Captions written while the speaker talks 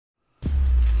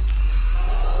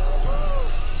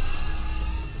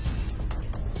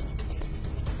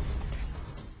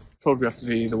probably have to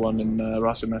be the one in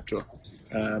Rasa Metro.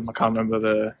 I can't remember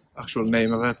the actual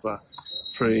name of it, but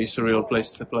pretty surreal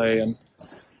place to play and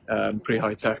pretty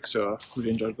high tech, so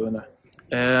really enjoyed going there.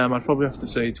 I'd probably have to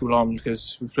say Toulon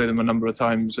because we've played them a number of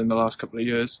times in the last couple of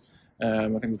years. I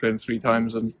think we played them 3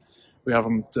 times and we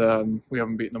haven't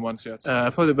beaten them once yet.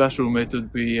 Probably the best roommate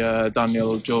would be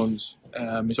Daniel Jones.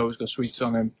 He's always got sweets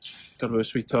on him, got a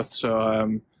sweet tooth,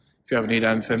 so if you ever need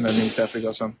anything, then he's definitely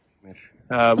got some.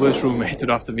 Worst roommate would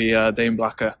have to be Dame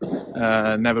Blacker.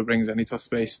 Never brings any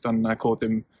toothpaste, and I caught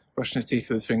him brushing his teeth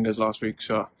with his fingers last week,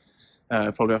 so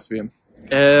probably have to be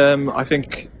him. I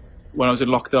think when I was in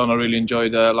lockdown, I really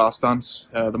enjoyed Last Dance,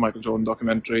 the Michael Jordan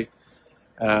documentary.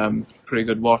 Pretty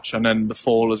good watch, and then The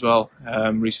Fall as well.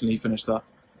 Recently finished that.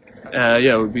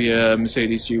 Yeah, it would be a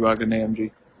Mercedes G-Wagon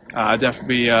AMG.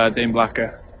 Definitely Dame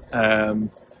Blacker.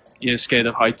 He is scared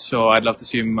of heights, so I'd love to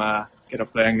see him get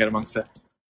up there and get amongst it.